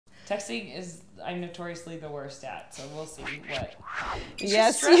Texting is, I'm notoriously the worst at, so we'll see what.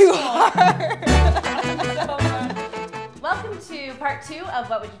 Yes, you are. Welcome to part 2 of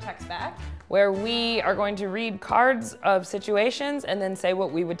What Would You Text Back? Where we are going to read cards of situations and then say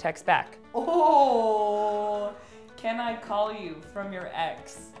what we would text back. Oh, can I call you from your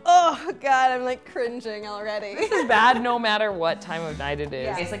ex? Oh God, I'm like cringing already. This is bad no matter what time of night it is.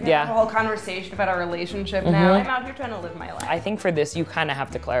 Yeah, it's like a whole conversation about our relationship now. I'm out here trying to live my life. I think for this, you kind of have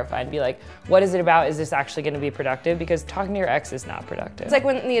to clarify and be like, what is it about? Is this actually going to be productive? Because talking to your ex is not productive. It's like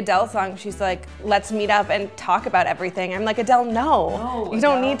when in the Adele song, she's like, let's meet up and talk about everything. I'm like, Adele, no, you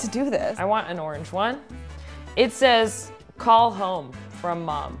don't need to do this. I want an orange one. It says, call home from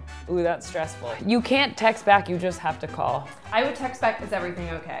mom. Ooh, that's stressful. You can't text back, you just have to call. I would text back, is everything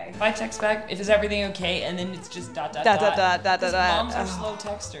okay? If I text back, is everything okay? And then it's just dot. Moms are slow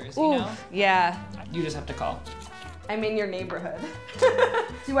texters, you know? Yeah. You just have to call. I'm in your neighborhood.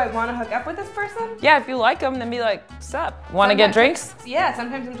 Do I want to hook up with this person? Yeah, if you like them, then be like, sup? Want to get drinks? Yeah,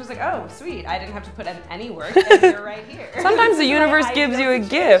 sometimes I'm just like, oh, sweet. I didn't have to put in any work, and you're right here. Sometimes the universe gives you a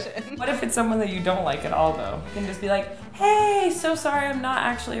gift. What if it's someone that you don't like at all, though? You can just be like, hey, so sorry I'm not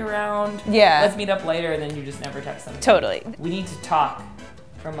actually around. Yeah. Let's meet up later, and then you just never text them again. Totally. We need to talk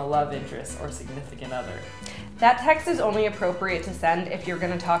from a love interest or significant other. That text is only appropriate to send if you're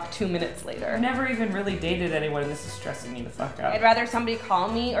gonna talk 2 minutes later. I've never even really dated anyone, and this is stressing me the fuck out. I'd rather somebody call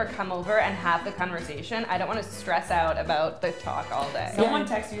me or come over and have the conversation. I don't want to stress out about the talk all day. Someone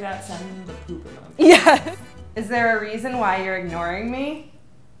texts you that, send them the poop emoji. Yes. Is there a reason why you're ignoring me?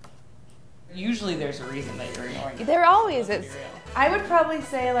 Usually there's a reason that you're ignoring me. There always is. I would probably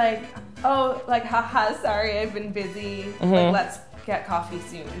say like, oh, like, haha, sorry, I've been busy. Like, let's get coffee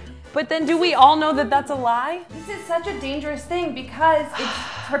soon. But then do we all know that that's a lie? This is such a dangerous thing because it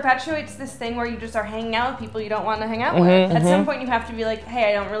perpetuates this thing where you just are hanging out with people you don't want to hang out with. At some point you have to be like, hey,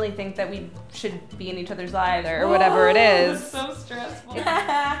 I don't really think that we should be in each other's lives or whatever it is. That's so stressful.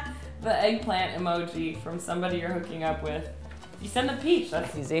 The eggplant emoji from somebody you're hooking up with. You send a peach,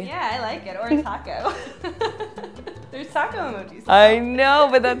 that's easy. Yeah, I like it. Or a taco. There's taco emojis. I know,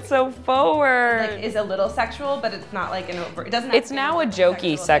 but that's so forward. Like, is a little sexual, but it's not like an over. It doesn't. Have It's now a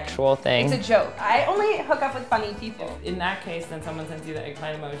jokey sexual thing. It's a joke. I only hook up with funny people. In that case, then someone sends you the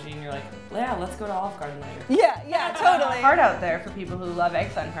eggplant emoji, and you're like, yeah, let's go to Olive Garden later. Yeah, totally. Hard out there for people who love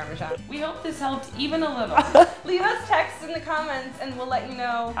eggplant parmesan. We hope this helped even a little. Leave us texts in the comments, and we'll let you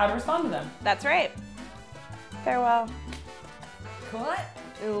know how to respond to them. That's right. Farewell. What?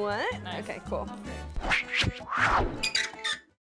 What? Nice. Okay, cool.